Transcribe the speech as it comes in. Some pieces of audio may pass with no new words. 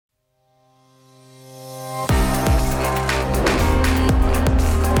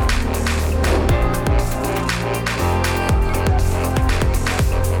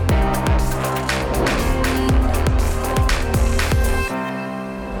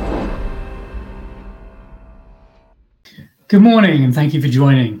Good morning, and thank you for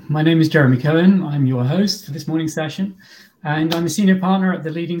joining. My name is Jeremy Cohen. I'm your host for this morning's session, and I'm a senior partner at the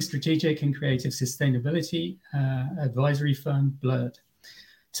leading strategic and creative sustainability advisory firm, Blurred.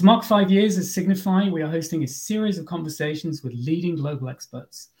 To mark 5 years as Signify, we are hosting a series of conversations with leading global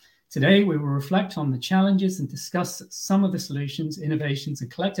experts. Today, we will reflect on the challenges and discuss some of the solutions, innovations,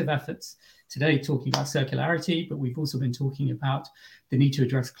 and collective efforts. Today, talking about circularity, but we've also been talking about the need to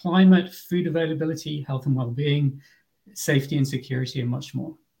address climate, food availability, health and well-being, safety and security, and much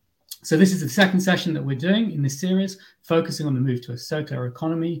more. So this is the second session that we're doing in this series, focusing on the move to a circular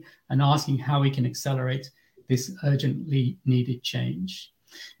economy and asking how we can accelerate this urgently needed change.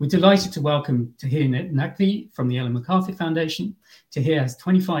 We're delighted to welcome Tahir Naqvi from the Ellen MacArthur Foundation. Tahir has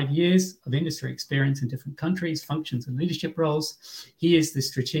 25 years of industry experience in different countries, functions, and leadership roles. He is the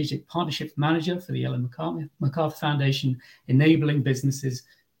Strategic Partnership Manager for the Ellen MacArthur Foundation, enabling businesses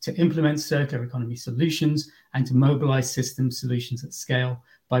to implement circular economy solutions and to mobilize system solutions at scale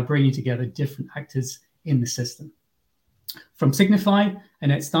by bringing together different actors in the system. From Signify,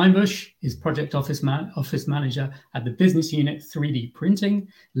 Annette Steinbush is Project Office Manager at the business unit 3D Printing,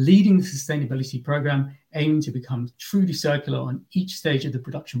 leading the sustainability program, aiming to become truly circular on each stage of the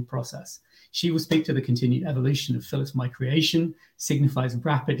production process. She will speak to the continued evolution of Philips MyCreation, Signify's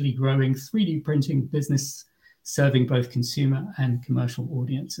rapidly growing 3D printing business, serving both consumer and commercial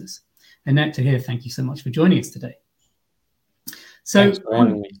audiences. Annette, Tahir, thank you so much for joining us today. So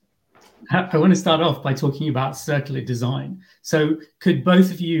I want to start off by talking about circular design. So could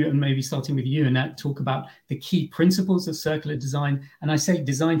both of you, and maybe starting with you, Annette, talk about the key principles of circular design? And I say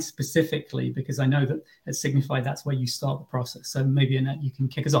design specifically because I know that at Signify, that's where you start the process. So maybe, Annette, you can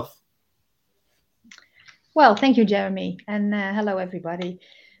kick us off. Well, thank you, Jeremy, and hello, everybody.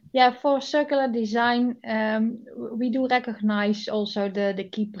 Yeah, for circular design, we do recognize also the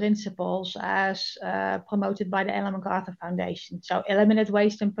key principles as promoted by the Ellen MacArthur Foundation. So eliminate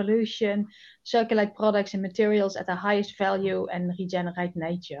waste and pollution, circulate products and materials at the highest value, and regenerate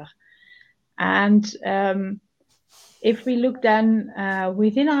nature. And if we look then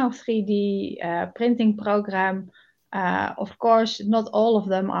within our 3D printing program, of course, not all of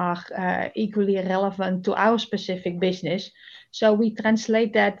them are equally relevant to our specific business. So we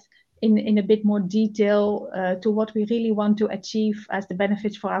translate that in a bit more detail to what we really want to achieve as the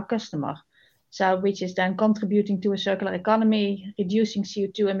benefits for our customer. So which is then contributing to a circular economy, reducing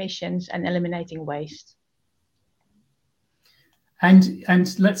CO2 emissions, and eliminating waste.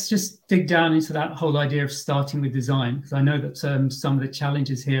 And let's just dig down into that whole idea of starting with design, because I know that some of the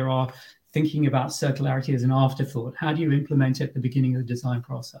challenges here are thinking about circularity as an afterthought. How do you implement it at the beginning of the design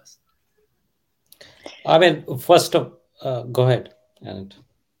process? I mean, first of go ahead, Annette.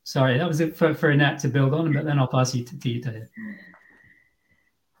 Sorry, that was it for Annette to build on, but then I'll pass you to you, Tahir.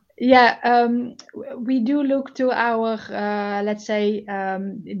 Yeah, we do look to our, let's say,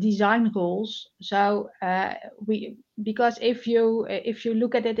 design rules. So because if you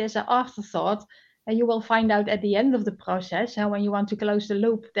look at it as an afterthought, you will find out at the end of the process, when you want to close the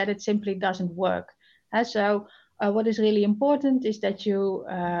loop, that it simply doesn't work. So what is really important is that you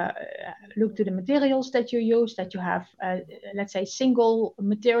look to the materials that you use, that you have, let's say, single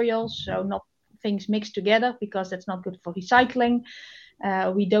materials, so not things mixed together, because that's not good for recycling.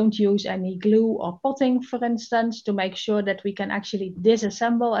 We don't use any glue or potting, for instance, to make sure that we can actually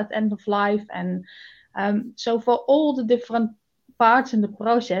disassemble at end of life. And so for all the different parts in the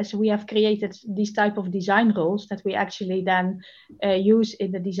process, we have created these type of design rules that we actually then use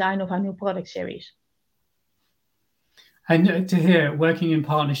in the design of our new product series. And Tahir, working in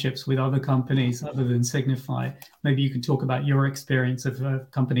partnerships with other companies other than Signify, maybe you could talk about your experience of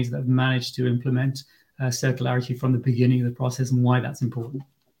companies that have managed to implement circularity from the beginning of the process and why that's important.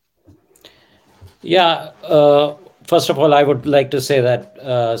 Yeah, first of all, I would like to say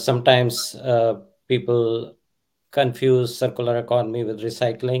that sometimes people confuse circular economy with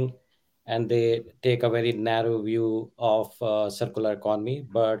recycling, and they take a very narrow view of circular economy.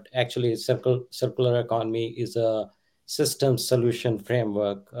 But actually, circular economy is a system solution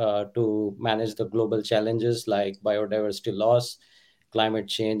framework to manage the global challenges like biodiversity loss, climate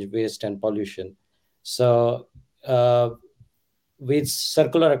change, waste, and pollution. So with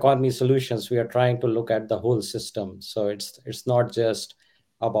circular economy solutions, we are trying to look at the whole system. So it's not just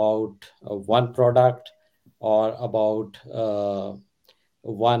about one product or about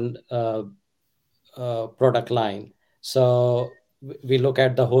one product line. So we look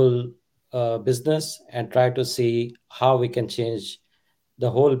at the whole business and try to see how we can change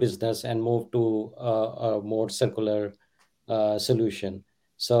the whole business and move to a more circular solution.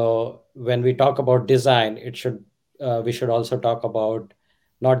 So when we talk about design, we should also talk about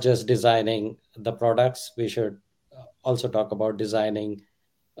not just designing the products. We should also talk about designing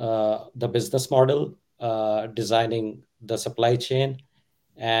the business model, designing the supply chain,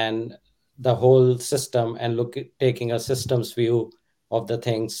 and the whole system, and taking a systems view of the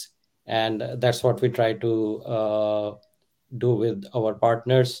things. And that's what we try to do with our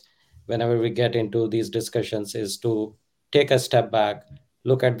partners whenever we get into these discussions, is to take a step back,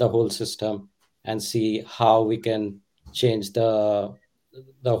 look at the whole system, and see how we can change the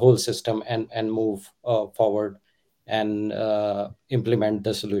whole system and move forward and implement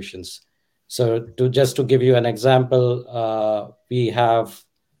the solutions. So to give you an example, we have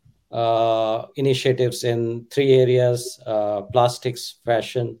initiatives in three areas: plastics,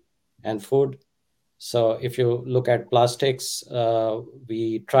 fashion, and food. So if you look at plastics,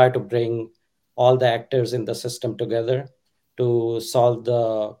 we try to bring all the actors in the system together to solve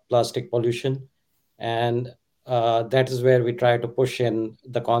the plastic pollution. And that is where we try to push in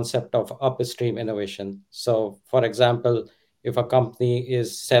the concept of upstream innovation. So, for example, if a company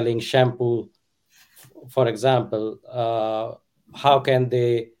is selling shampoo, for example, how can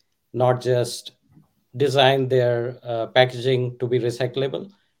they not just design their packaging to be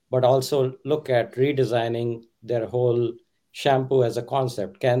recyclable, but also look at redesigning their whole shampoo as a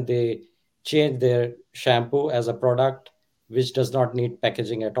concept? Can they change their shampoo as a product which does not need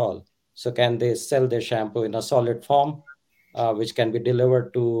packaging at all? So can they sell their shampoo in a solid form, which can be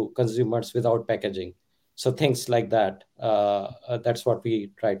delivered to consumers without packaging? So things like that. That's what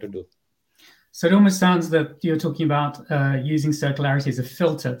we try to do. So it almost sounds that you're talking about using circularity as a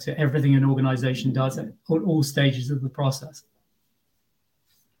filter to everything an organization does at all stages of the process.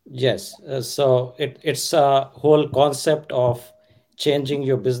 Yes. So it's a whole concept of changing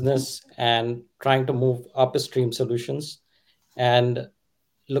your business and trying to move upstream solutions, and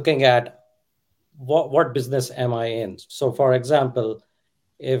looking at what business am I in. So, for example,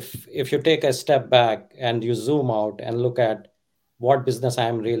 if you take a step back and you zoom out and look at what business I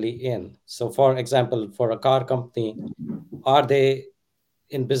am really in. So, for example, for a car company, are they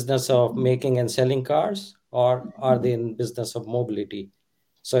in business of making and selling cars, or are they in business of mobility?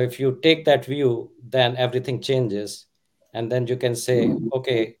 So if you take that view, then everything changes. And then you can say,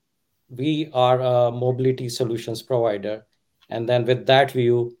 okay, we are a mobility solutions provider. And then with that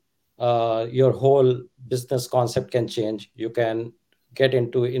view, your whole business concept can change. You can get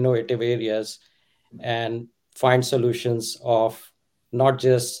into innovative areas and find solutions of not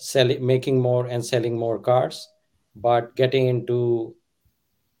just making more and selling more cars, but getting into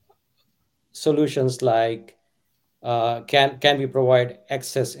solutions like, can we provide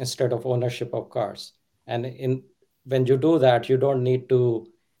access instead of ownership of cars? And when you do that, you don't need to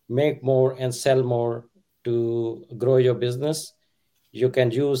make more and sell more to grow your business. You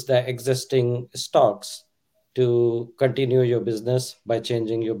can use the existing stocks to continue your business by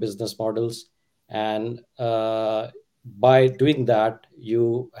changing your business models. And by doing that,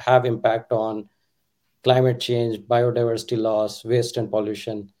 you have impact on climate change, biodiversity loss, waste and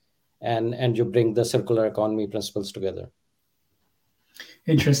pollution, and you bring the circular economy principles together.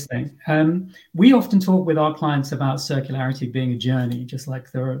 Interesting. We often talk with our clients about circularity being a journey, just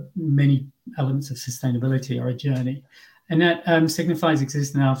like there are many elements of sustainability are a journey. And that Signify's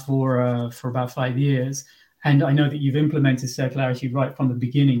exists now for about 5 years. And I know that you've implemented circularity right from the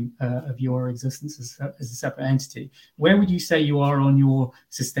beginning of your existence as a separate entity. Where would you say you are on your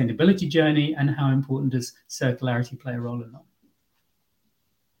sustainability journey, and how important does circularity play a role in that?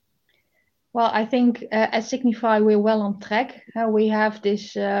 Well, I think at Signify we're well on track. We have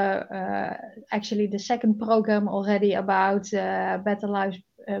this actually the second program already about better lives,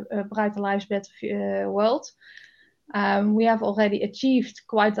 brighter lives, better world. We have already achieved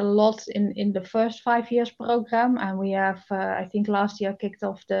quite a lot in the first 5 years program, and we have I think last year kicked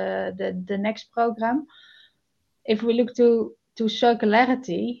off the next program. If we look to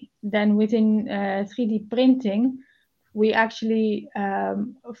circularity, then within 3D printing, we actually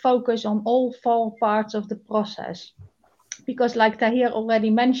focus on all 4 parts of the process. Because like Tahir already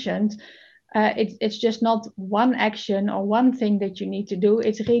mentioned, it's just not one action or one thing that you need to do.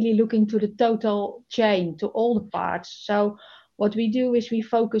 It's really looking to the total chain, to all the parts. So what we do is we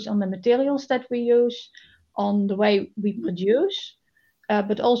focus on the materials that we use, on the way we produce,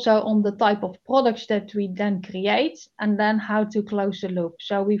 but also on the type of products that we then create, and then how to close the loop.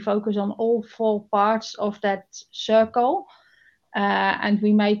 So we focus on all 4 parts of that circle, and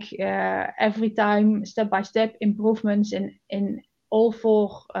we make every time step-by-step improvements in all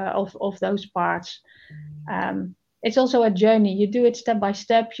 4 of those parts. It's also a journey. You do it step by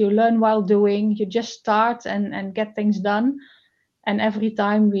step, you learn while doing, you just start and get things done. And every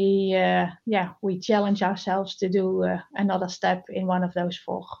time we challenge ourselves to do another step in one of those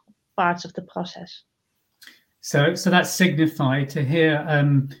 4 parts of the process. So that's signified to hear.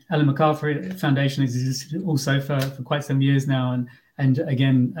 Ellen MacArthur Foundation is also for quite some years now, and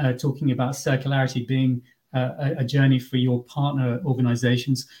again talking about circularity being a journey for your partner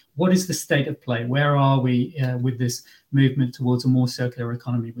organizations. What is the state of play? Where are we with this movement towards a more circular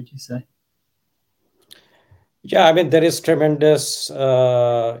economy, would you say? Yeah, I mean, there is tremendous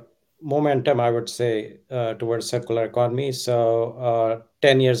momentum, I would say, towards circular economy. So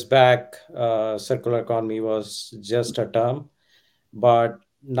 10 years back, circular economy was just a term, but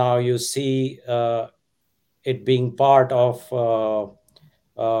now you see it being part of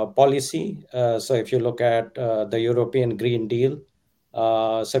policy. So if you look at the European Green Deal,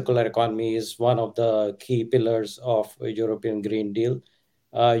 circular economy is one of the key pillars of a European Green Deal.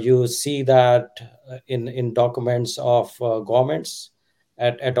 You see that in documents of governments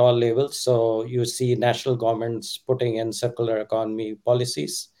at all levels. So you see national governments putting in circular economy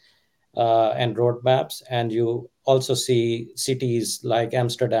policies and roadmaps, and you also see cities like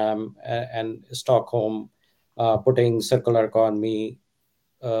Amsterdam and Stockholm putting circular economy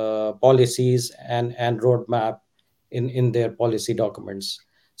policies and roadmap in their policy documents.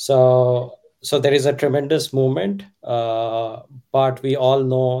 So there is a tremendous movement, but we all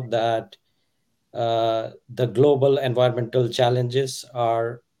know that the global environmental challenges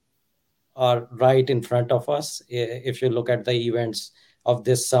are right in front of us. If you look at the events of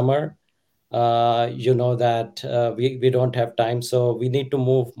this summer, you know that we don't have time, so we need to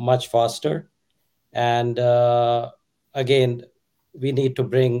move much faster. And again, we need to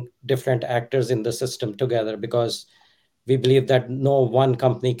bring different actors in the system together, because we believe that no one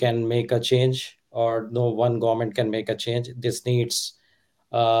company can make a change or no one government can make a change. This needs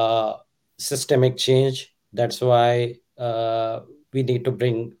uh, systemic change. That's why we need to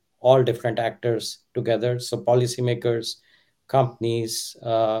bring all different actors together. So policymakers, companies,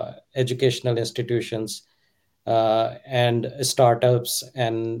 educational institutions, and startups,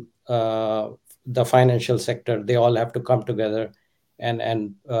 and the financial sector, they all have to come together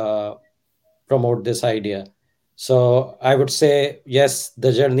and promote this idea. So I would say, yes,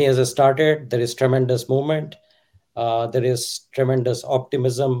 the journey has started. There is tremendous movement. There is tremendous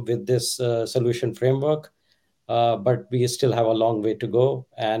optimism with this solution framework, but we still have a long way to go,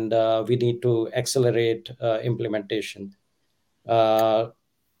 and we need to accelerate implementation. So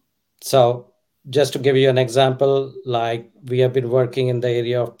just to give you an example, like we have been working in the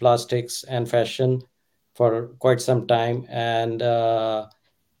area of plastics and fashion for quite some time, and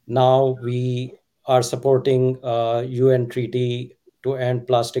now we are supporting UN treaty to end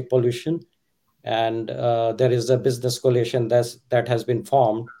plastic pollution. And there is a business coalition that has been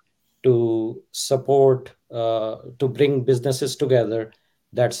formed to support, to bring businesses together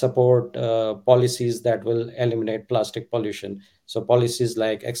that support policies that will eliminate plastic pollution. So policies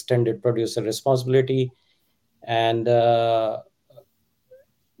like extended producer responsibility, and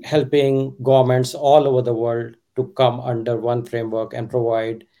helping governments all over the world to come under one framework and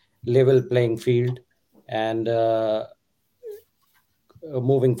provide level playing field, and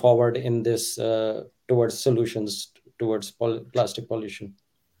moving forward in this towards solutions towards plastic pollution.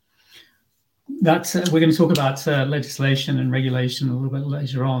 That's we're going to talk about legislation and regulation a little bit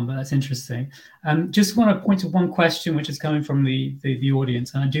later on, but that's interesting. Just want to point to one question which is coming from the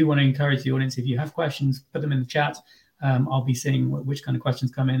audience, and I do want to encourage the audience, if you have questions, put them in the chat. I'll be seeing which kind of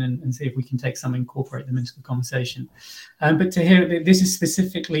questions come in and see if we can take some, incorporate them into the conversation. But to hear, this is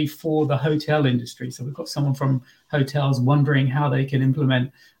specifically for the hotel industry. So we've got someone from hotels wondering how they can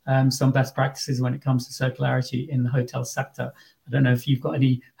implement some best practices when it comes to circularity in the hotel sector. I don't know if you've got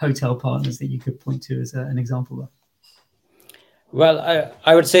any hotel partners that you could point to as an example there. Well,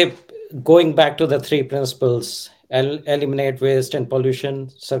 I would say, going back to the three principles: eliminate waste and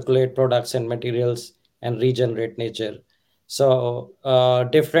pollution, circulate products and materials, and regenerate nature. So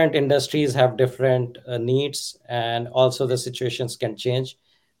different industries have different needs, and also the situations can change.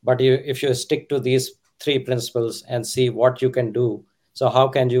 But if you stick to these three principles and see what you can do, so how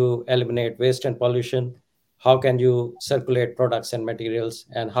can you eliminate waste and pollution? How can you circulate products and materials?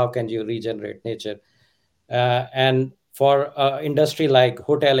 And how can you regenerate nature? And for industry like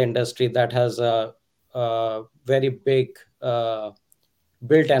hotel industry that has a very big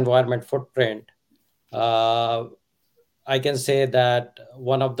built environment footprint, I can say that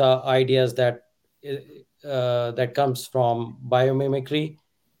one of the ideas that comes from biomimicry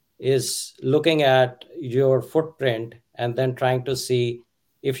is looking at your footprint and then trying to see,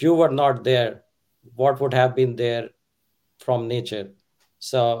 if you were not there, what would have been there from nature.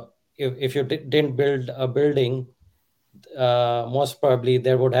 So if you didn't build a building, most probably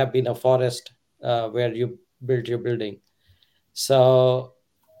there would have been a forest where you built your building. So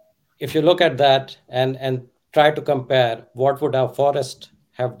if you look at that and try to compare what would a forest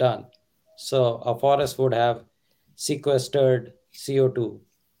have done. So a forest would have sequestered CO2.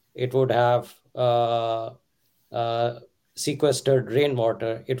 It would have sequestered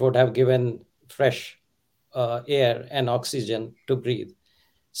rainwater. It would have given fresh air and oxygen to breathe.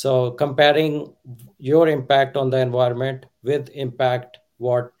 So comparing your impact on the environment with impact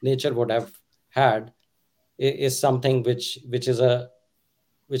what nature would have had is something which is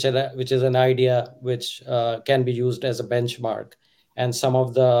an idea which can be used as a benchmark, and some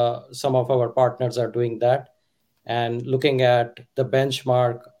of our partners are doing that and looking at the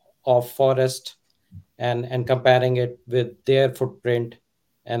benchmark of forest and comparing it with their footprint,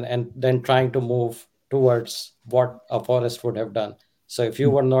 and then trying to move towards what a forest would have done. So if you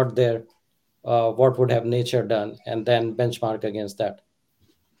were not there, what would have nature done, and then benchmark against that.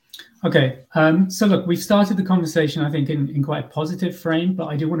 Okay, so look, we've started the conversation, I think, in quite a positive frame, but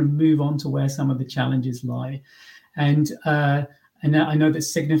I do want to move on to where some of the challenges lie. And I know that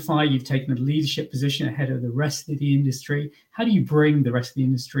Signify, you've taken a leadership position ahead of the rest of the industry. How do you bring the rest of the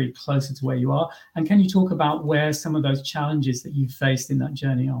industry closer to where you are? And can you talk about where some of those challenges that you've faced in that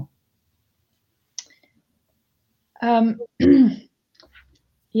journey are?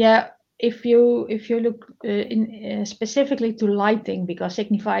 Yeah, if you look specifically to lighting, because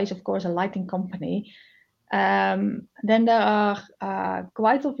Signify is of course a lighting company, then there are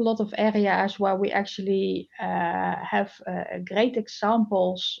quite a lot of areas where we actually have great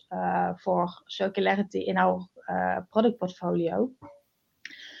examples for circularity in our product portfolio.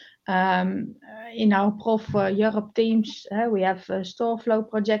 In our Prof Europe teams, we have store flow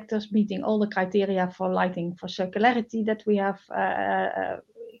projectors meeting all the criteria for lighting for circularity that we have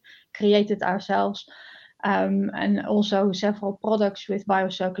created ourselves, and also several products with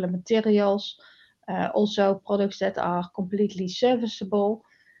biocircular materials, also products that are completely serviceable.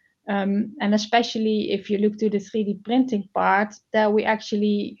 And especially if you look to the 3D printing part, there we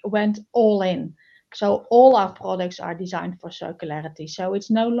actually went all in. So all our products are designed for circularity. So it's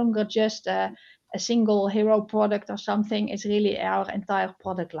no longer just a single hero product or something. It's really our entire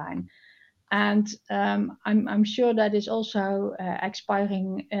product line. And I'm sure that is also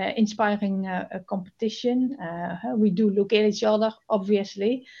inspiring a competition. We do look at each other,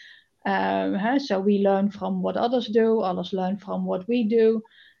 obviously. So we learn from what others do, others learn from what we do.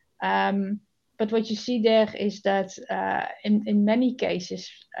 But what you see there is that in many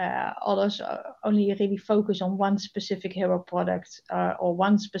cases, others only really focus on one specific hero product or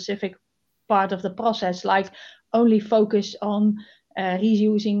one specific part of the process, like only focus on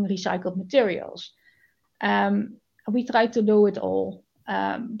reusing recycled materials. We try to do it all,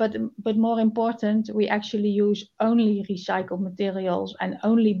 but more important, we actually use only recycled materials and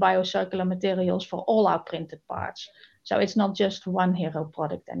only biocircular materials for all our printed parts. So it's not just one hero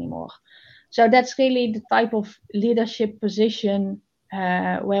product anymore. So that's really the type of leadership position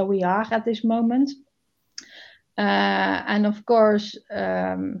where we are at this moment. And of course,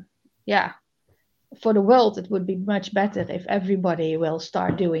 for the world, it would be much better if everybody will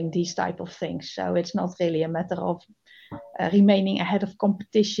start doing these type of things. So it's not really a matter of remaining ahead of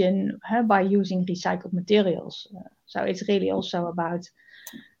competition by using recycled materials. So it's really also about,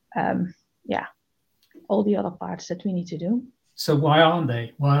 all the other parts that we need to do. So why aren't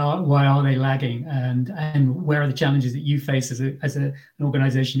they? Why are they lagging? And where are the challenges that you face as an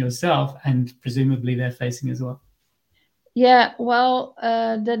organization yourself, and presumably they're facing as well? Yeah, well,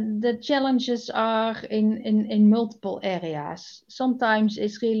 the challenges are in multiple areas. Sometimes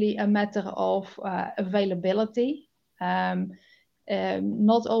it's really a matter of availability.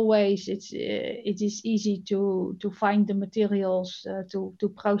 Not always it is easy to find the materials to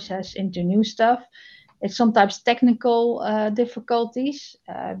process into new stuff. It's sometimes technical difficulties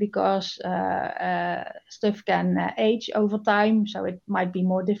because stuff can age over time, so it might be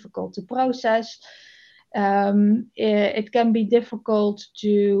more difficult to process. It can be difficult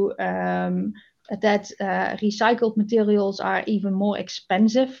to that recycled materials are even more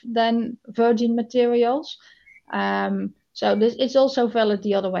expensive than virgin materials. So it's also valid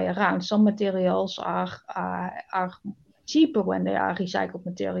the other way around. Some materials are cheaper when they are recycled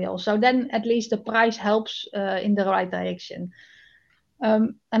materials. So then at least the price helps in the right direction.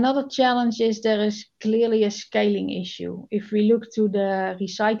 Another challenge is there is clearly a scaling issue. If we look to the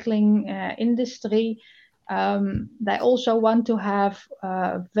recycling industry, they also want to have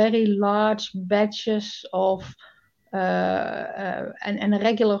very large batches of and a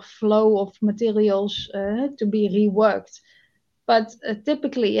regular flow of materials to be reworked. But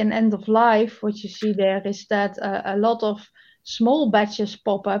typically in end of life, what you see there is that a lot of small batches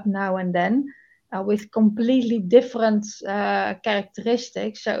pop up now and then. with completely different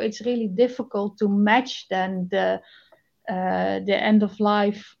characteristics. So it's really difficult to match then the end of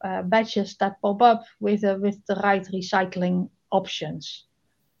life batches that pop up with the right recycling options.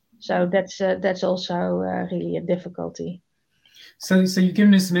 So that's also really a difficulty. So you've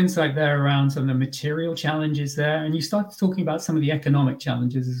given us some insight there around some of the material challenges there, and you started talking about some of the economic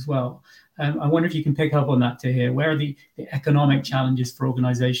challenges as well. I wonder if you can pick up on that to hear where are the economic challenges for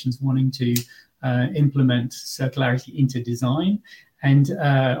organizations wanting to implement circularity into design. And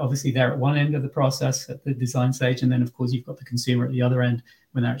obviously they're at one end of the process at the design stage, and then of course you've got the consumer at the other end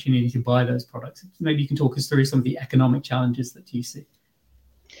when they're actually needing to buy those products. Maybe you can talk us through some of the economic challenges that you see.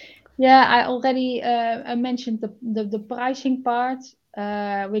 Yeah, I already mentioned the pricing part,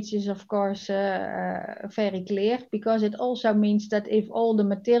 which is of course very clear, because it also means that if all the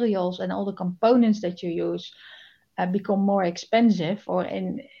materials and all the components that you use become more expensive,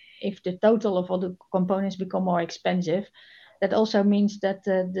 if the total of all the components become more expensive, that also means that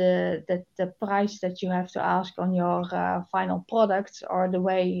the price that you have to ask on your final product, or the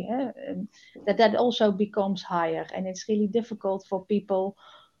way that also becomes higher, and it's really difficult for people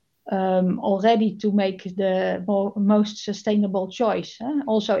already to make the most sustainable choice.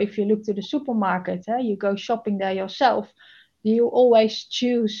 Also, if you look to the supermarket, you go shopping there yourself, you always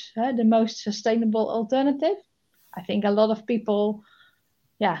choose the most sustainable alternative? I think a lot of people,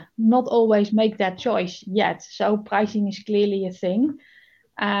 not always make that choice yet. So pricing is clearly a thing.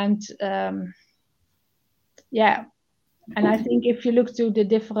 And and I think if you look to the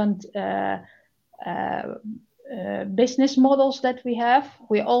different business models that we have,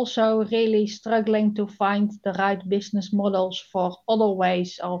 we're also really struggling to find the right business models for other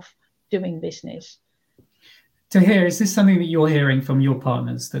ways of doing business. Tahir, is this something that you're hearing from your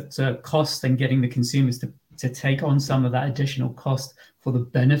partners, that cost and getting the consumers to take on some of that additional cost for the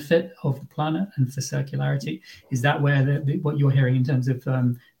benefit of the planet and for circularity? Is that where what you're hearing in terms of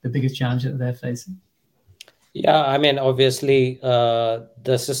the biggest challenge that they're facing? Yeah, I mean, obviously,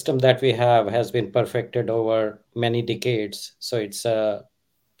 the system that we have has been perfected over many decades. So it's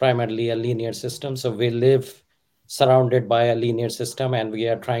primarily a linear system. So we live surrounded by a linear system, and we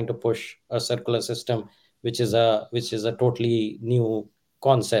are trying to push a circular system, which is a totally new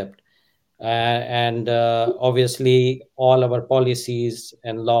concept. And obviously, all our policies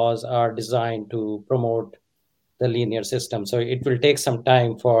and laws are designed to promote the linear system. So it will take some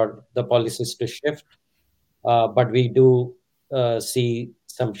time for the policies to shift, but we do see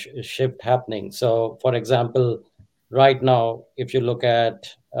some shift happening. So, for example, right now, if you look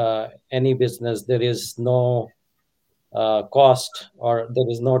at any business, there is no cost, or there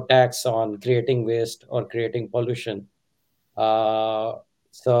is no tax on creating waste or creating pollution.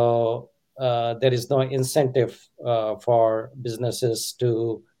 So there is no incentive for businesses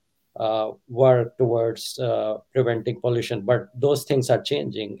to work towards preventing pollution. But those things are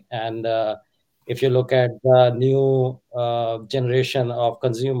changing. And if you look at the new generation of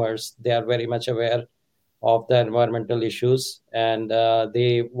consumers, they are very much aware of the environmental issues, and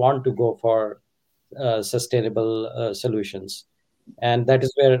they want to go for sustainable solutions. And that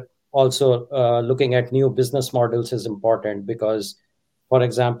is where also looking at new business models is important, because, for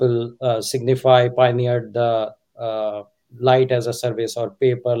example, Signify pioneered the light as a service or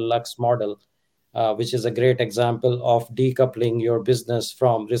pay-per-lux model, which is a great example of decoupling your business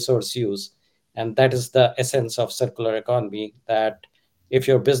from resource use. And that is the essence of circular economy, that if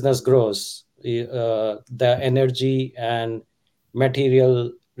your business grows, the energy and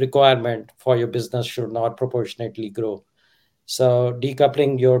material requirement for your business should not proportionately grow. So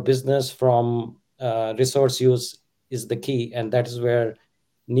decoupling your business from resource use is the key, and that is where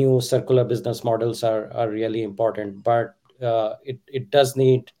new circular business models are really important. But it does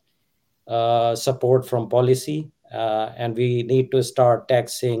need support from policy, and we need to start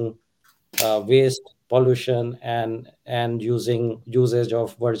taxing waste, pollution, and usage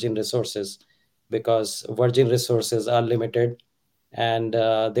of virgin resources, because virgin resources are limited, and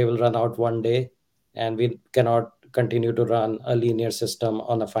they will run out one day, and we cannot continue to run a linear system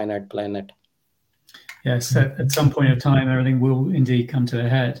on a finite planet. Yes, at some point of time, everything will indeed come to a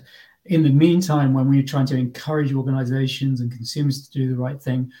head. In the meantime, when we're trying to encourage organizations and consumers to do the right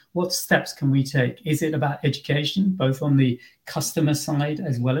thing, what steps can we take? Is it about education, both on the customer side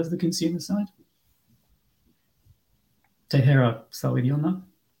as well as the consumer side? Tahir, I'll start with you on that.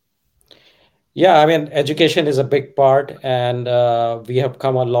 Yeah, I mean, education is a big part, and we have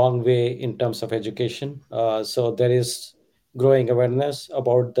come a long way in terms of education. So there is growing awareness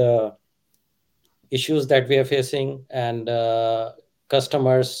about the issues that we are facing, and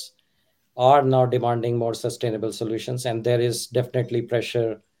customers are now demanding more sustainable solutions, and there is definitely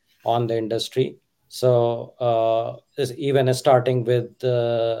pressure on the industry. So even starting with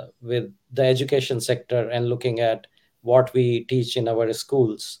the education sector and looking at what we teach in our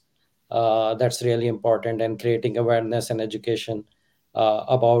schools, that's really important, and creating awareness and education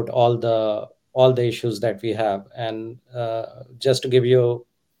about all the issues that we have. And just to give you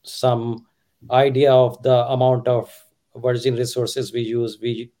some idea of the amount of virgin resources we use,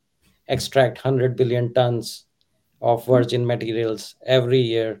 we extract 100 billion tons of virgin materials every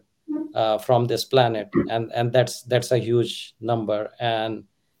year from this planet, and that's a huge number, and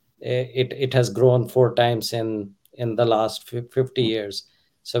it has grown 4 times in the last 50 years.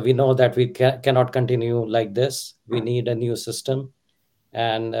 So we know that we cannot continue like this. We need a new system,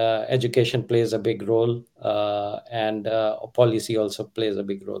 and education plays a big role, and policy also plays a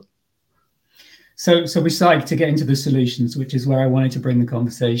big role. So we started to get into the solutions, which is where I wanted to bring the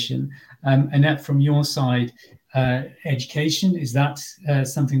conversation. Annette, from your side, education, is that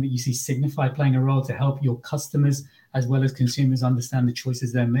something that you see Signify playing a role to help your customers as well as consumers understand the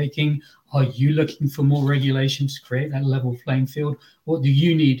choices they're making? Are you looking for more regulation to create that level playing field? What do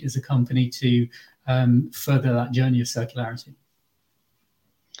you need as a company to further that journey of circularity?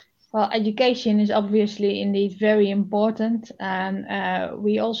 Well, education is obviously indeed very important, and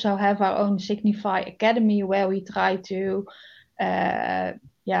we also have our own Signify Academy where we try to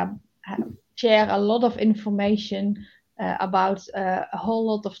share a lot of information about a whole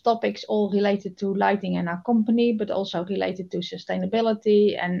lot of topics, all related to lighting in our company, but also related to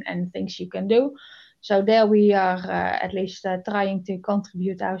sustainability and things you can do. So there we are at least trying to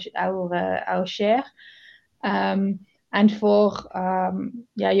contribute our share. And for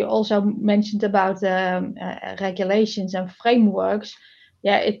you also mentioned about regulations and frameworks.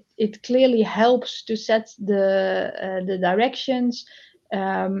 Yeah, it clearly helps to set the directions.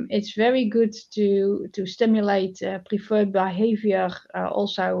 It's very good to stimulate preferred behavior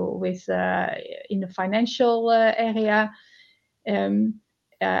also with in the financial area.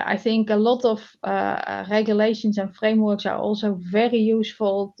 I think a lot of regulations and frameworks are also very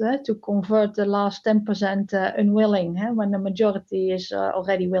useful to convert the last 10% unwilling, when the majority is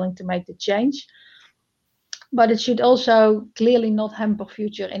already willing to make the change. But it should also clearly not hamper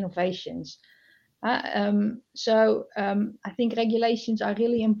future innovations. I think regulations are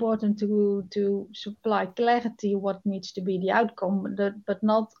really important to supply clarity what needs to be the outcome, but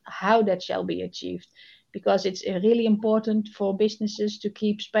not how that shall be achieved, because it's really important for businesses to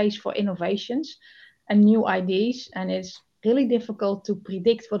keep space for innovations and new ideas, and it's really difficult to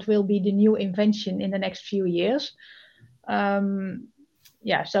predict what will be the new invention in the next few years.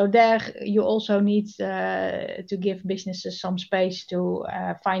 So there you also need to give businesses some space to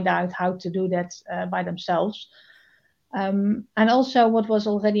find out how to do that by themselves. And also what was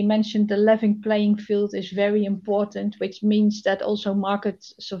already mentioned, the level playing field is very important, which means that also market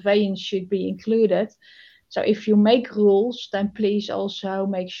surveillance should be included. So if you make rules, then please also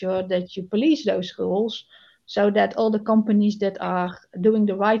make sure that you police those rules so that all the companies that are doing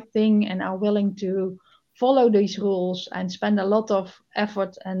the right thing and are willing to follow these rules and spend a lot of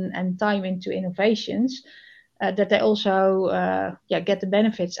effort and time into innovations, that they also get the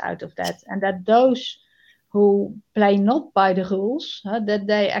benefits out of that, and that those who play not by the rules, that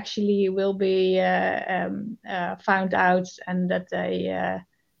they actually will be found out, and that they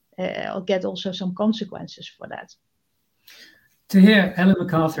get also some consequences for that. To hear Ellen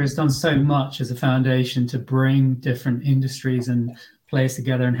MacArthur has done so much as a foundation to bring different industries and players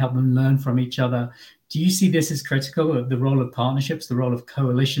together and help them learn from each other. Do you see this as critical, the role of partnerships, the role of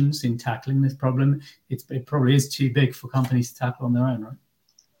coalitions in tackling this problem? It probably is too big for companies to tackle on their own, right?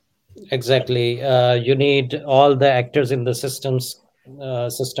 Exactly. You need all the actors in the system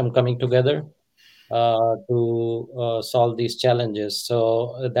coming together to solve these challenges.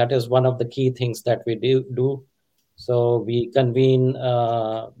 So that is one of the key things that we do. So we convene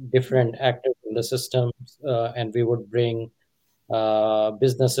different actors in the system, and we would bring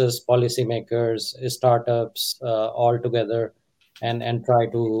businesses, policymakers, startups all together, and try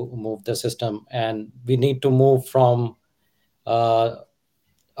to move the system. And we need to move from a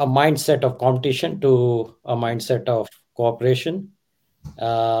mindset of competition to a mindset of cooperation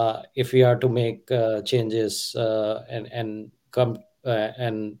if we are to make changes and come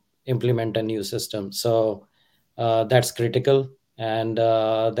and implement a new system. So that's critical, and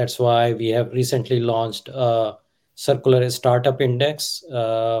that's why we have recently launched a circular startup index,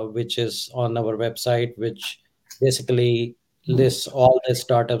 which is on our website, which basically lists all the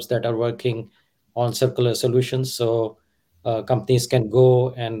startups that are working on circular solutions. So companies can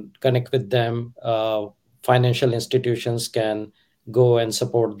go and connect with them. Financial institutions can go and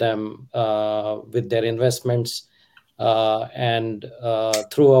support them with their investments. and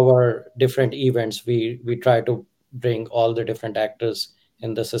through our different events, we try to bring all the different actors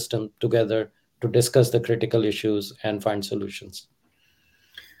in the system together to discuss the critical issues and find solutions.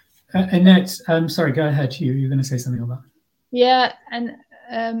 Annette, sorry, go ahead. You're going to say something about that. Yeah, and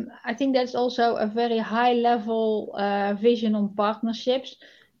I think that's also a very high level vision on partnerships.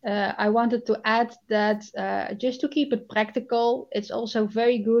 I wanted to add that just to keep it practical, it's also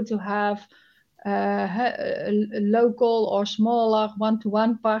very good to have local or smaller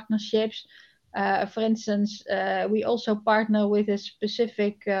one-to-one partnerships. For instance, we also partner with a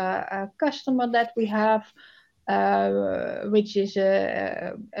specific customer that we have, which is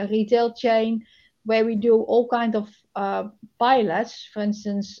a retail chain, where we do all kind of pilots. For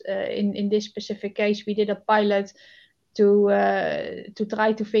instance, in this specific case, we did a pilot to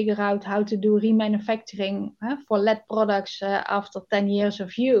try to figure out how to do remanufacturing for LED products after 10 years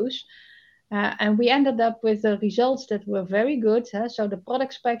of use. And we ended up with the results that were very good. So the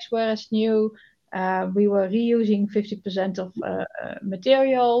product specs were as new. We were reusing 50% of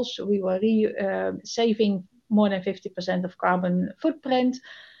materials. We were saving more than 50% of carbon footprint.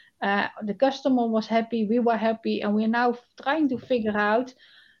 The customer was happy, we were happy, and we're now trying to figure out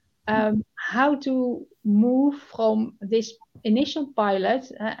how to move from this initial pilot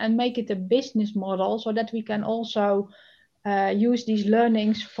and make it a business model so that we can also use these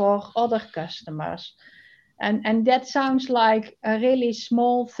learnings for other customers. And that sounds like a really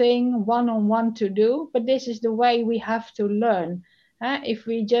small thing, one-on-one to do, but this is the way we have to learn. If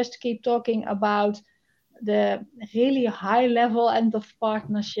we just keep talking about the really high level end of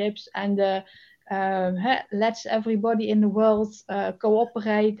partnerships and the let's everybody in the world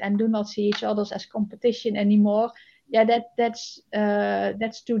cooperate and do not see each other as competition anymore. Yeah, that's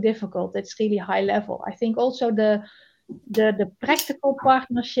too difficult. It's really high level. I think also the practical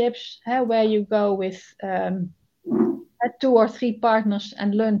partnerships, where you go with 2 or 3 partners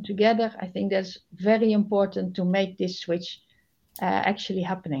and learn together, I think that's very important to make this switch actually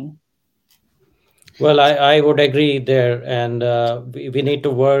happening. Well, I would agree there, and we need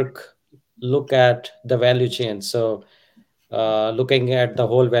to look at the value chain. So looking at the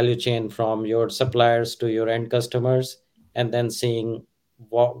whole value chain from your suppliers to your end customers, and then seeing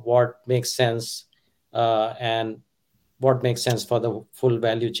what makes sense and what makes sense for the full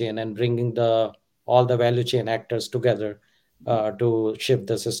value chain, and bringing all the value chain actors together to shift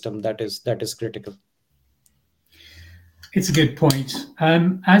the system. That is critical. It's a good point.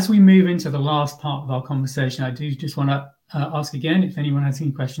 As we move into the last part of our conversation, I do just want to ask again, if anyone has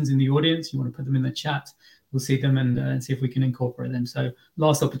any questions in the audience, you want to put them in the chat, we'll see them and see if we can incorporate them. So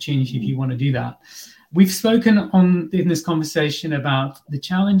last opportunity if you want to do that. We've spoken in this conversation about the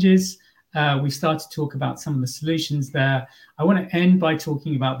challenges. We started to talk about some of the solutions there. I want to end by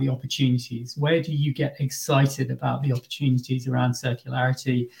talking about the opportunities. Where do you get excited about the opportunities around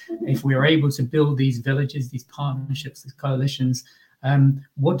circularity? If we are able to build these villages, these partnerships, these coalitions,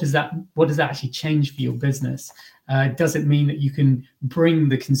 what does that actually change for your business? Does it mean that you can bring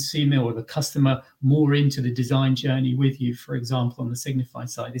the consumer or the customer more into the design journey with you, for example, on the Signify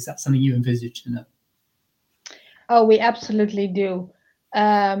side? Is that something you envisage, Annette? Oh, we absolutely do.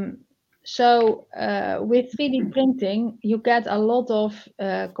 So with 3D printing, you get a lot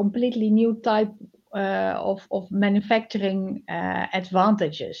of completely new type of manufacturing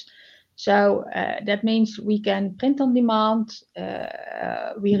advantages. So that means we can print on demand.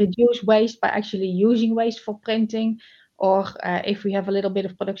 We reduce waste by actually using waste for printing, or if we have a little bit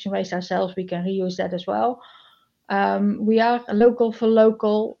of production waste ourselves, we can reuse that as well. We are local for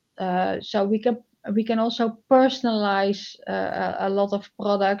local, so we can also personalize a lot of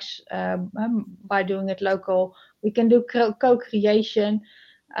products by doing it local. We can do co-creation.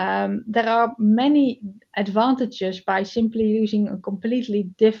 There are many advantages by simply using a completely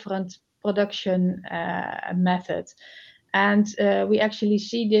different production method. And we actually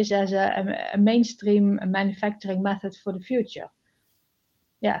see this as a mainstream manufacturing method for the future.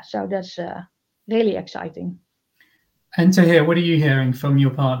 Yeah, so that's really exciting. And Tahir, what are you hearing from your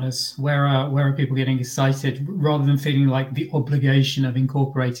partners? Where are people getting excited rather than feeling like the obligation of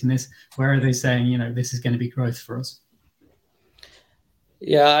incorporating this? Where are they saying, this is going to be growth for us?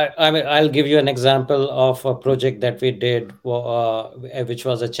 Yeah, I mean, I'll give you an example of a project that we did, which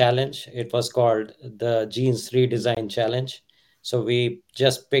was a challenge. It was called the Jeans Redesign Challenge. So we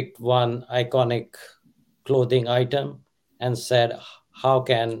just picked one iconic clothing item and said, how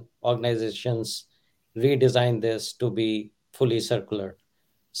can organizations redesign this to be fully circular?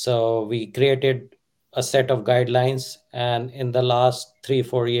 So we created a set of guidelines, and in the last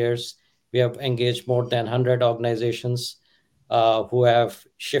 3-4 years, we have engaged more than 100 organizations who have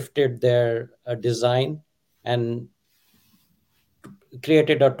shifted their design and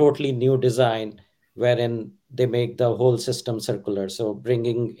created a totally new design wherein they make the whole system circular. So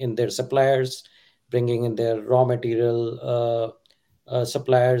bringing in their suppliers, bringing in their raw material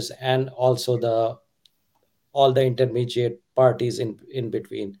suppliers, and also all the intermediate parties in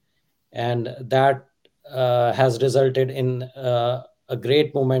between. And that has resulted in a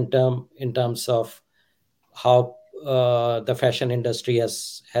great momentum in terms of how the fashion industry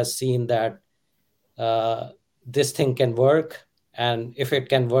has seen that this thing can work, and if it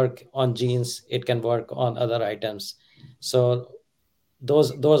can work on jeans, it can work on other items. So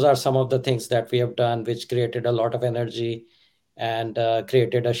those are some of the things that we have done, which created a lot of energy and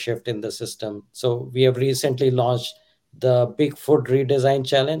created a shift in the system. So we have recently launched the Big Food Redesign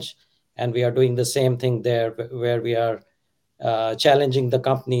Challenge, and we are doing the same thing there, where we are challenging the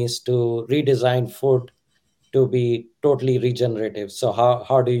companies to redesign food to be totally regenerative. So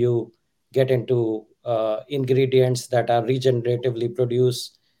how do you get into ingredients that are regeneratively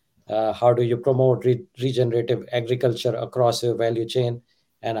produced? How do you promote regenerative agriculture across your value chain?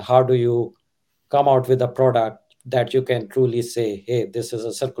 And how do you come out with a product that you can truly say, hey, this is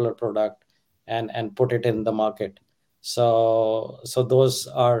a circular product, and put it in the market? So those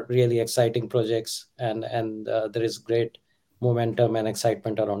are really exciting projects, and there is great momentum and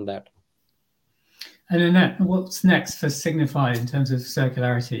excitement around that. And Annette, what's next for Signify in terms of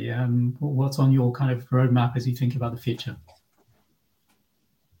circularity? What's on your kind of roadmap as you think about the future?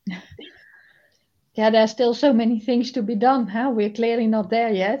 Yeah, there's still so many things to be done. We're clearly not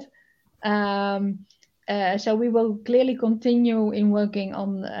there yet. So we will clearly continue in working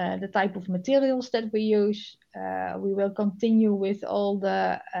on the type of materials that we use. We will continue with all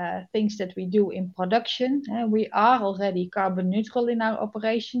the things that we do in production. We are already carbon neutral in our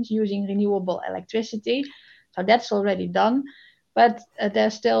operations using renewable electricity. So that's already done. But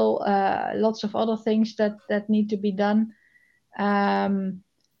there's still lots of other things that need to be done.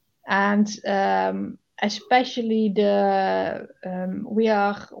 Especially we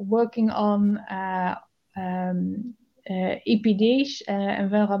are working on EPDs,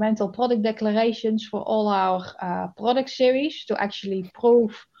 environmental product declarations, for all our product series to actually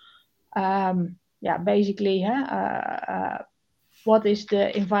prove, basically, what is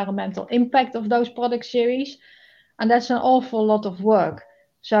the environmental impact of those product series, and that's an awful lot of work.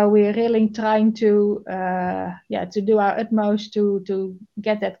 So we're really trying to do our utmost to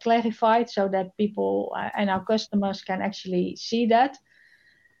get that clarified, so that people and our customers can actually see that.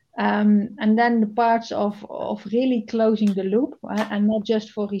 And then the parts of really closing the loop, and not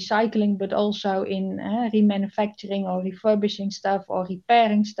just for recycling, but also in remanufacturing or refurbishing stuff or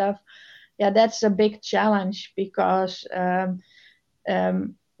repairing stuff. Yeah, that's a big challenge, because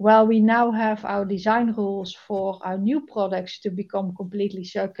while we now have our design rules for our new products to become completely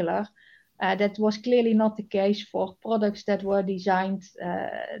circular, that was clearly not the case for products that were designed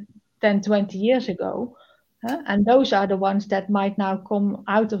 10, 20 years ago. And those are the ones that might now come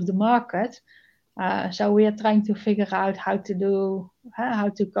out of the market. So we are trying to figure out how to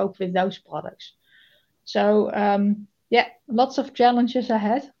cope with those products. So lots of challenges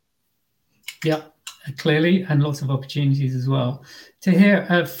ahead. Yeah, clearly, and lots of opportunities as well. To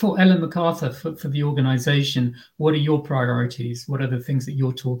hear for Ellen MacArthur, for the organization, what are your priorities? What are the things that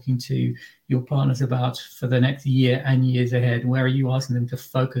you're talking to your partners about for the next year and years ahead? Where are you asking them to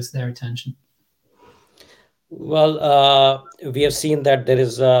focus their attention? Well, we have seen that there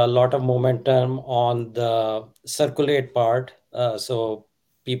is a lot of momentum on the circulate part. So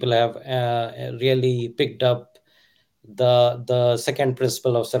people have really picked up the second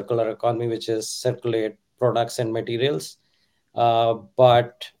principle of circular economy, which is circulate products and materials,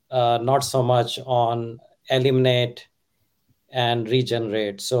 but not so much on eliminate and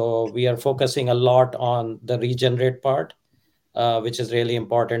regenerate. So we are focusing a lot on the regenerate part, which is really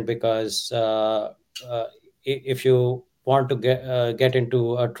important, because if you want to get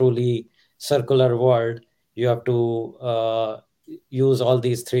into a truly circular world, you have to use all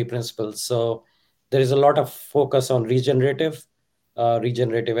these three principles. So there is a lot of focus on regenerative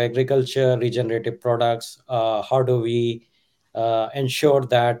agriculture, regenerative products. How do we ensure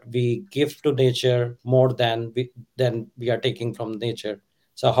that we give to nature more than we are taking from nature?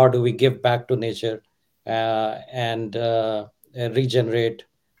 So how do we give back to nature and regenerate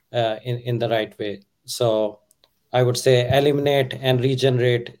in the right way? So I would say eliminate and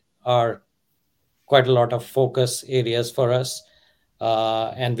regenerate are quite a lot of focus areas for us.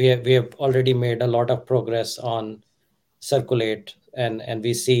 And we have already made a lot of progress on circulate, and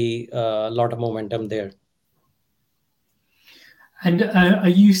we see a lot of momentum there. And are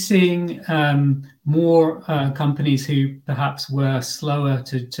you seeing more companies who perhaps were slower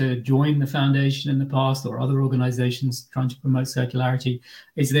to join the foundation in the past, or other organizations trying to promote circularity?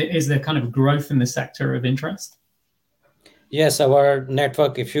 Is there kind of growth in the sector of interest? Yes, our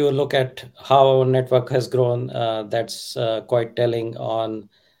network, if you look at how our network has grown, that's quite telling on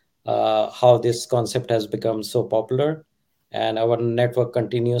how this concept has become so popular. And our network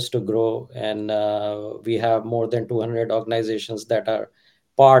continues to grow. And we have more than 200 organizations that are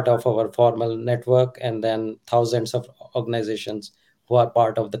part of our formal network, and then thousands of organizations who are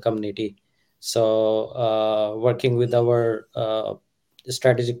part of the community. So, working with our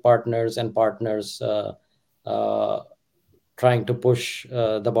strategic partners and partners, uh, trying to push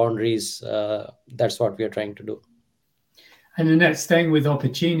the boundaries. That's what we are trying to do. And then staying with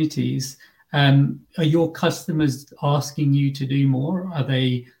opportunities, are your customers asking you to do more? Are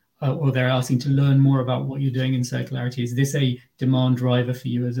they, or they're asking to learn more about what you're doing in circularity? Is this a demand driver for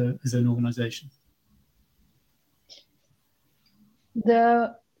you as an organization?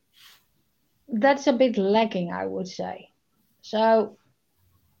 That's a bit lacking, I would say. So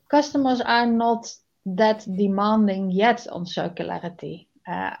customers are not that demanding yet on circularity.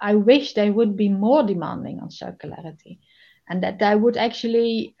 I wish they would be more demanding on circularity, and that they would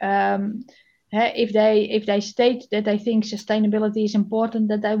actually, if they state that they think sustainability is important,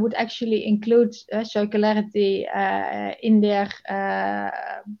 that they would actually include circularity in their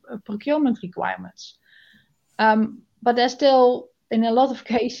procurement requirements. But they're still, in a lot of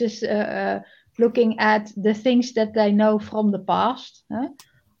cases, looking at the things that they know from the past.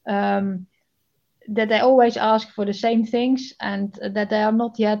 That they always ask for the same things, and that they are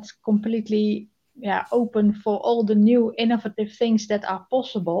not yet completely open for all the new innovative things that are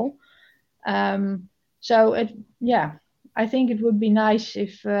possible. So I think it would be nice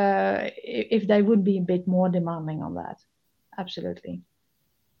if they would be a bit more demanding on that. Absolutely.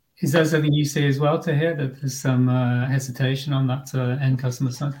 Is that something you see as well, to hear that there's some hesitation on that end customer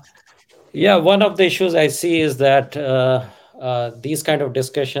side? Yeah, one of the issues I see is that these kind of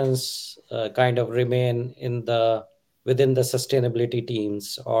discussions kind of remain within the sustainability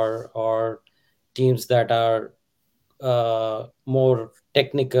teams, or teams that are more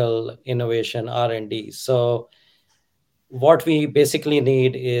technical innovation R&D. So what we basically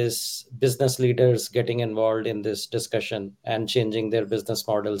need is business leaders getting involved in this discussion and changing their business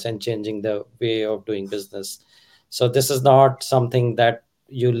models and changing the way of doing business. So this is not something that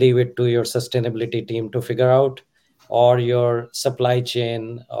you leave it to your sustainability team to figure out, or your supply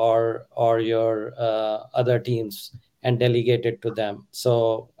chain, or your other teams, and delegate it to them.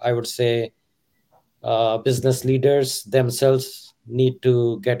 So I would say business leaders themselves need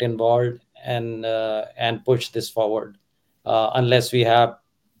to get involved and push this forward. Unless we have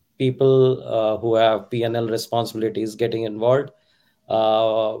people who have P&L responsibilities getting involved,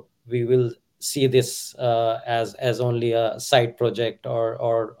 we will see this as only a side project,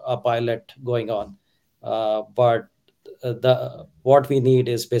 or a pilot going on. But what we need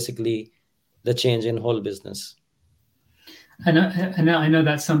is basically the change in whole business. And I know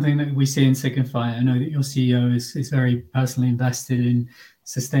that's something that we see in Signify. I know that your CEO is very personally invested in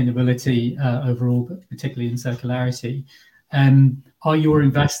sustainability overall, but particularly in circularity. Are your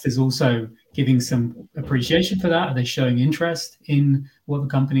investors also giving some appreciation for that? Are they showing interest in what the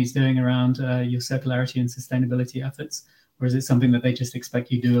company's doing around your circularity and sustainability efforts? Or is it something that they just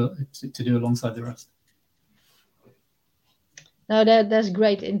expect you to do alongside the rest? No, there's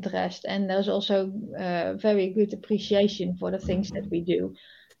great interest, and there's also very good appreciation for the things that we do.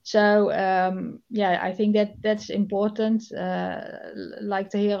 So I think that's important. Like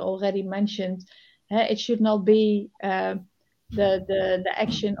Tahir already mentioned, it should not be the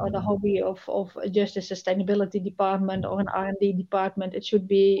action or the hobby of just a sustainability department or an R&D department. It should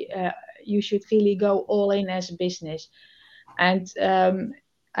be you should really go all in as a business, and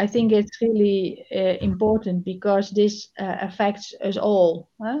I think it's really important because this affects us all.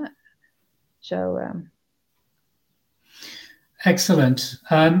 So. Excellent.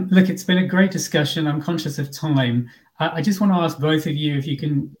 Look, it's been a great discussion. I'm conscious of time. I just want to ask both of you if you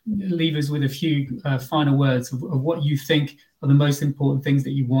can leave us with a few final words of what you think are the most important things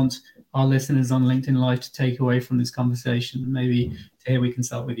that you want our listeners on LinkedIn Live to take away from this conversation. Maybe here we can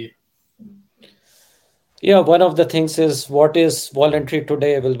start with you. Yeah, one of the things is what is voluntary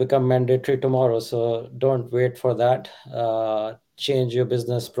today will become mandatory tomorrow. So don't wait for that. Change your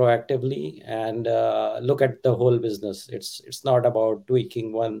business proactively, and look at the whole business. It's not about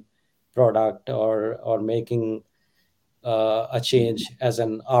tweaking one product, or making a change as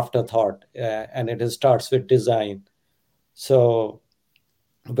an afterthought, and it starts with design. So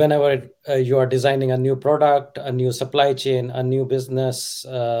whenever you are designing a new product, a new supply chain, a new business,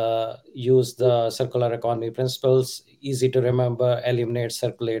 use the circular economy principles. Easy to remember: eliminate,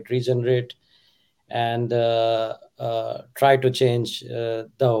 circulate, regenerate, and try to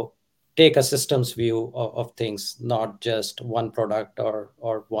take a systems view of things, not just one product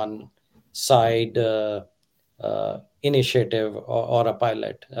or one side initiative or a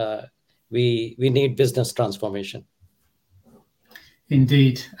pilot. We need business transformation.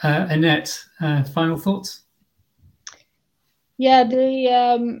 Indeed. Annette, final thoughts? Yeah,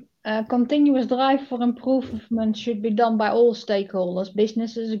 the continuous drive for improvement should be done by all stakeholders,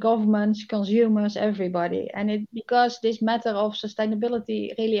 businesses, governments, consumers, everybody. And because this matter of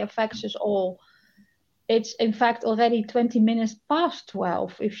sustainability really affects us all. It's in fact already 20 minutes past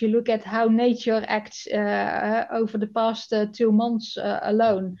 12. If you look at how nature acts over the past 2 months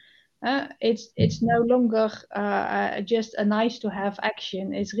alone, it's no longer just a nice to have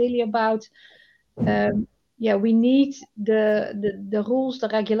action. It's really about we need the rules, the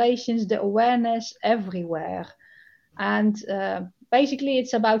regulations, the awareness everywhere. And basically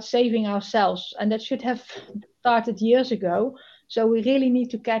it's about saving ourselves, and that should have started years ago. So we really need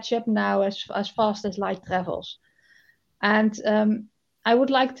to catch up now as fast as light travels. And I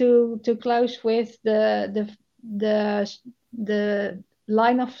would like to close with the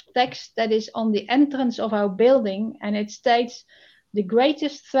line of text that is on the entrance of our building, and it states, "The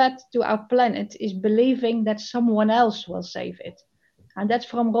greatest threat to our planet is believing that someone else will save it." And that's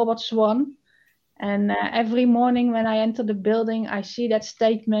from Robert Swan. And every morning when I enter the building, I see that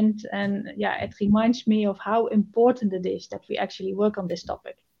statement, and it reminds me of how important it is that we actually work on this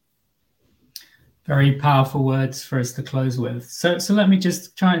topic. Very powerful words for us to close with. So let me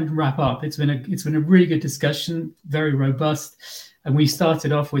just try and wrap up. It's been a really good discussion, very robust. And we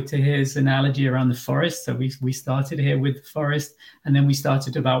started off with Tahir's analogy around the forest. So we started here with the forest, and then we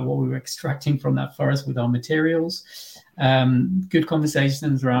started about what we were extracting from that forest with our materials. Good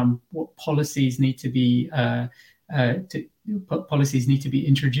conversations around what policies need to be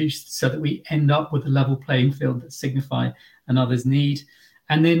introduced so that we end up with a level playing field that Signify and others need.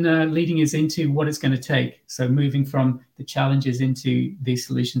 And then leading us into what it's going to take. So moving from the challenges into these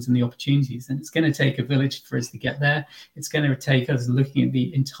solutions and the opportunities. And it's going to take a village for us to get there. It's going to take us looking at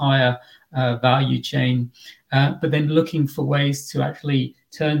the entire value chain, but then looking for ways to actually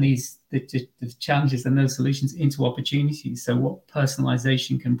turn the challenges and those solutions into opportunities. So what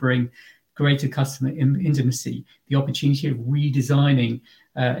personalization can bring: greater customer intimacy, the opportunity of redesigning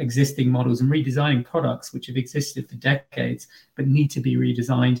existing models and redesigning products which have existed for decades but need to be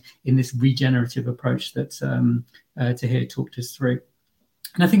redesigned in this regenerative approach that Tahir talked us through.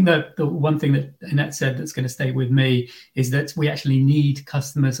 And I think that the one thing that Annette said that's going to stay with me is that we actually need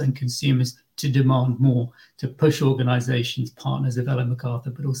customers and consumers to demand more, to push organizations, partners of Ellen MacArthur,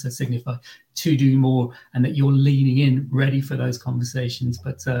 but also Signify, to do more, and that you're leaning in, ready for those conversations,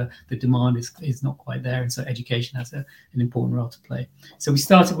 but the demand is not quite there. And so education has an important role to play. So we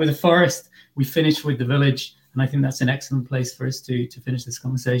started with the forest, we finished with the village, and I think that's an excellent place for us to finish this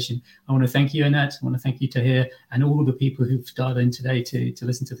conversation. I want to thank you, Annette. I want to thank you, Tahir, and all the people who've dialed in today to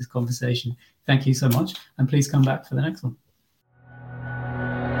listen to this conversation. Thank you so much, and please come back for the next one.